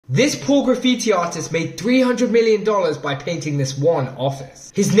This poor graffiti artist made $300 million by painting this one office.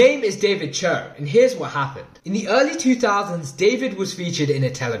 His name is David Cho, and here's what happened. In the early 2000s, David was featured in a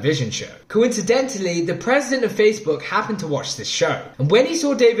television show. Coincidentally, the president of Facebook happened to watch this show, and when he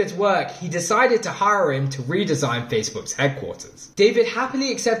saw David's work, he decided to hire him to redesign Facebook's headquarters. David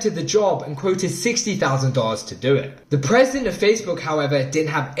happily accepted the job and quoted $60,000 to do it. The president of Facebook, however,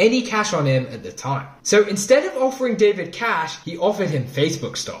 didn't have any cash on him at the time. So instead of offering David cash, he offered him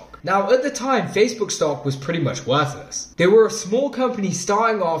Facebook stock. Now, at the time, Facebook stock was pretty much worthless. They were a small company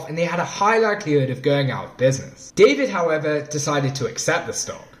starting off and they had a high likelihood of going out of business. David, however, decided to accept the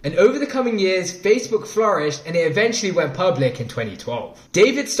stock. And over the coming years, Facebook flourished and it eventually went public in 2012.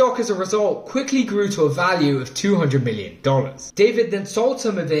 David's stock as a result quickly grew to a value of $200 million. David then sold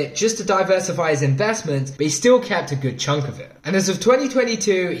some of it just to diversify his investments, but he still kept a good chunk of it. And as of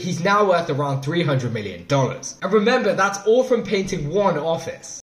 2022, he's now worth around $300 million. And remember, that's all from painting one office.